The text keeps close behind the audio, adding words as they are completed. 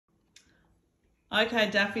Okay,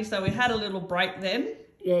 Daffy, so we had a little break then.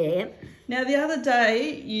 Yeah. Now, the other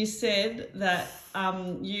day you said that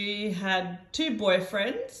you had two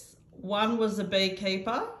boyfriends. One was a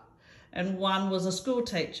beekeeper and one was a school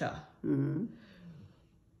teacher. Mm.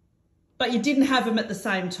 But you didn't have them at the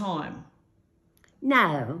same time.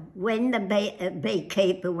 No, when the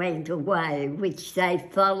beekeeper went away, which they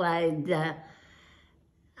followed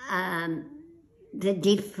the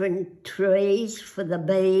different trees for the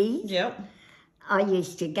bees, Yep. I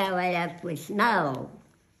used to go out with Noel.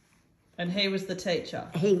 And he was the teacher.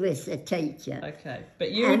 He was the teacher. Okay.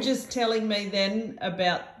 But you were just telling me then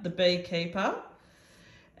about the beekeeper.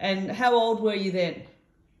 And how old were you then?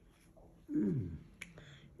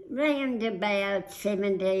 Round about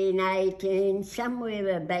 17, 18,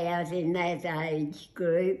 somewhere about in that age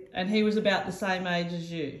group. And he was about the same age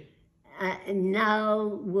as you?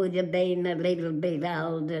 Noel would have been a little bit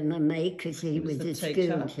older than me because he was a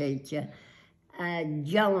school teacher.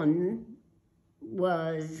 John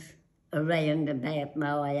was around about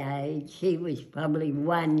my age. He was probably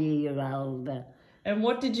 1 year older. And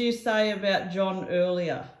what did you say about John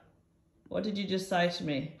earlier? What did you just say to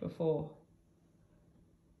me before?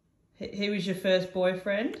 He was your first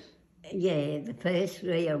boyfriend? Yeah, the first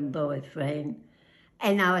real boyfriend.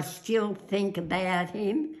 And I still think about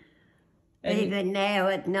him, even now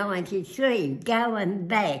at 93, going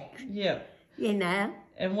back. Yeah. You know.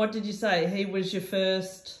 And what did you say? He was your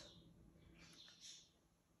first...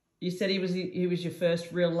 You said he was your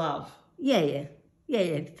first real love? Yeah,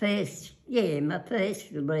 my first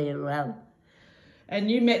real love.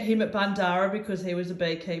 And you met him at Bundarra because he was a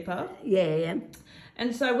beekeeper? Yeah.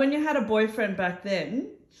 And so when you had a boyfriend back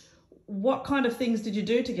then, what kind of things did you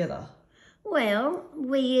do together? Well,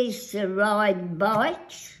 we used to ride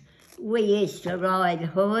bikes, we used to ride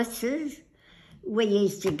horses, we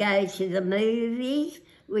used to go to the movies,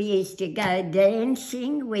 we used to go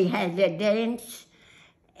dancing. We had a dance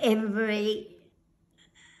every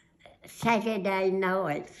Saturday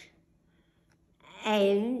night.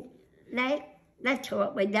 And that's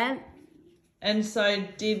what we done. And so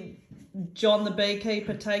did John the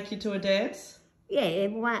beekeeper take you to a dance? Yeah,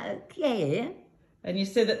 yeah. And you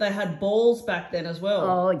said that they had balls back then as well?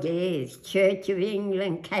 Oh, yes. Church of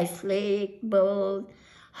England, Catholic ball,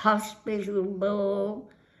 hospital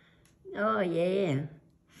ball. Oh, yeah.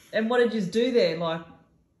 And what did you do there? Like,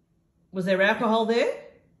 was there alcohol there?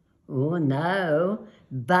 Oh, no.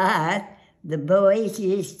 But the boys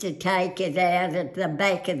used to take it out at the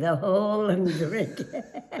back of the hall and drink.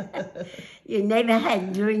 You never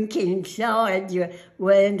had drink inside. You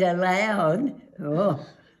weren't allowed. Oh.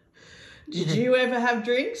 Did you ever have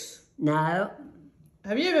drinks? No.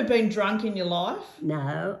 Have you ever been drunk in your life?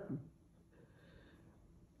 No.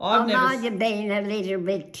 I might have been a little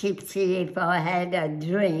bit tipsy if I had a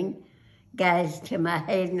drink. Goes to my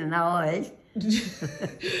head and eyes.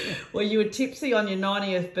 Well, you were tipsy on your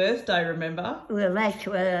 90th birthday, remember? Well, that's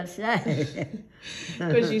what I say.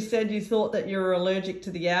 Because you said you thought that you were allergic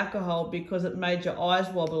to the alcohol because it made your eyes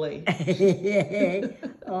wobbly. Yeah.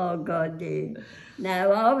 Oh, God, yeah.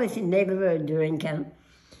 No, I was never a drinker.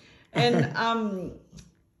 And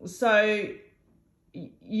so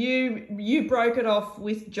you broke it off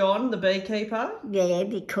with John, the beekeeper? Yeah,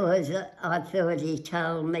 because I thought he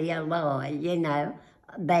told me a lie, you know,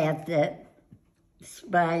 about the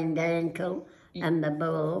sprained ankle and the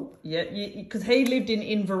ball. Yeah, because he lived in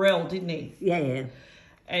Inverell, didn't he? Yeah.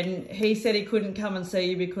 And he said he couldn't come and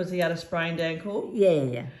see you because he had a sprained ankle?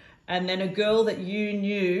 Yeah. And then a girl that you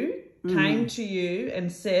knew came to you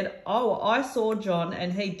and said, oh, I saw John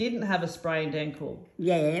and he didn't have a sprained ankle.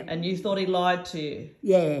 Yeah. And you thought he lied to you.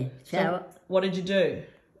 Yeah. So what did you do?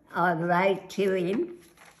 I wrote to him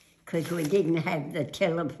because we didn't have the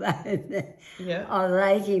telephone. Yeah. I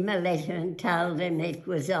wrote him a letter and told him it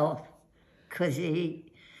was off because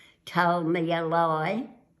he told me a lie.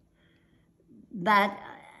 But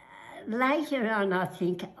later on, I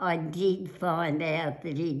think I did find out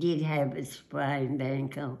that he did have a sprained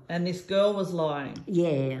ankle. And this girl was lying?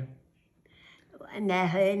 Yeah. Now,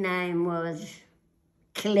 her name was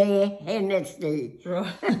Claire Hennessy.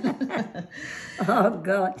 Right. Oh,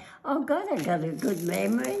 God. Oh, God, I got a good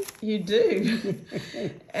memory. You do.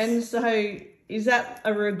 And so is that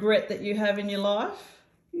a regret that you have in your life?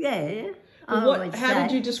 Yeah. Well, how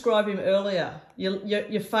did you describe him earlier?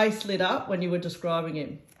 Your face lit up when you were describing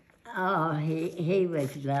him. Oh, he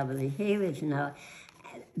was lovely. He was nice.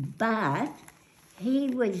 But he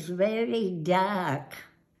was very dark.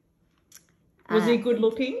 Was he good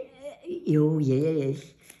looking? Oh, yes.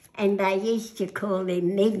 And they used to call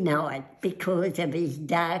him Midnight because of his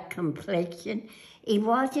dark complexion. He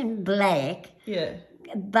wasn't black. Yeah.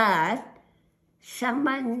 But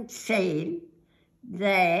someone said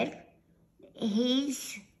that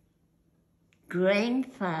his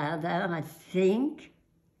grandfather, I think,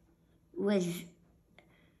 was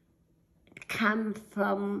come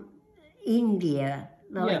from India,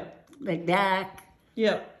 like the dark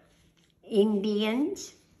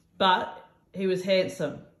Indians. But he was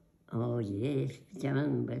handsome. Oh, yes,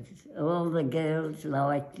 John was. All the girls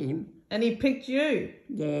liked him. And he picked you.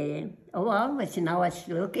 Yeah. Oh, I was nice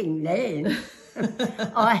looking then.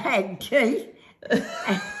 I had teeth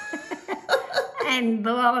and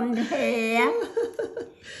blonde hair.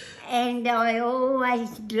 And I always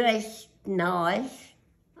dressed nice.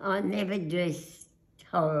 I never dressed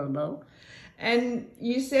horrible. And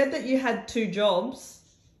you said that you had 2 jobs.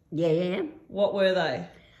 Yeah. What were they?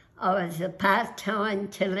 I was a part-time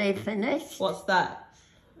telephonist. What's that?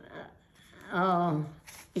 Oh,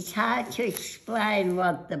 it's hard to explain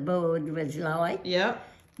what the board was like. Yeah.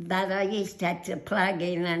 But I used to have to plug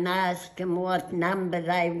in and ask them what number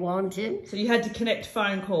they wanted. So you had to connect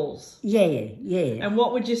phone calls? Yeah, yeah. And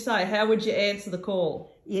what would you say? How would you answer the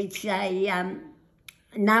call? You'd say,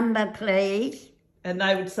 number please. And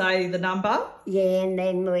they would say the number? Yeah, and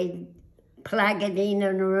then we'd plug it in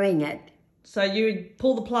and ring it. So you would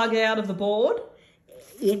pull the plug out of the board?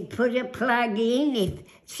 You'd put a plug in.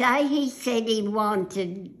 Say he said he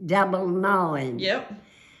wanted 99. Yep.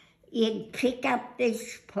 You'd pick up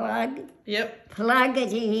this plug. Yep. Plug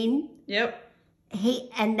it in. Yep.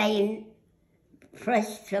 And then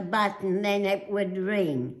press the button, then it would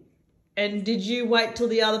ring. And did you wait till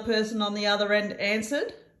the other person on the other end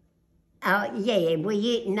answered? Oh, yeah, we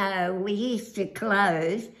used to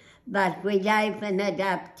close, but we'd open it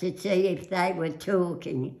up to see if they were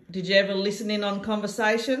talking. Did you ever listen in on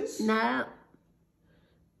conversations? No.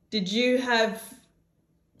 Did you have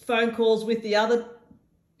phone calls with the other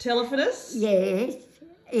telephonists? Yes,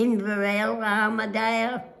 Inverell,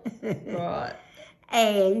 Armadale. Right.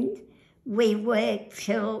 And we worked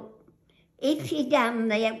till, if you done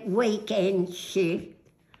the weekend shift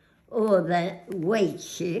or the week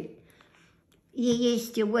shift, you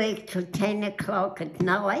used to work till 10 o'clock at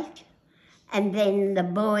night, and then the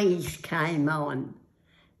boys came on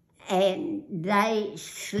and they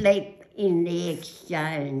slept in the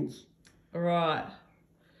exchange. Right.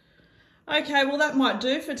 Okay, well that might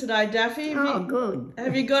do for today, Daffy. Good.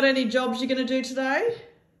 Have you got any jobs you're going to do today?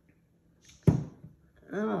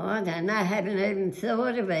 Oh, I don't know, I haven't even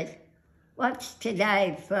thought of it. What's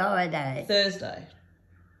today, Friday? Thursday.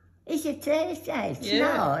 Is it Thursday? It's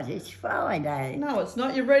not, it's Friday. No, it's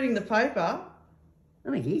not. You're reading the paper.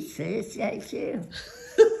 Oh, it is Thursday too.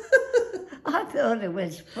 I thought it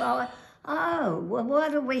was Friday. Oh, well,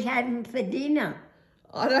 what are we having for dinner?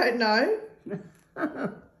 I don't know.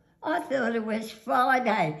 I thought it was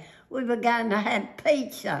Friday. We were going to have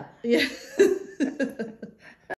pizza. Yeah.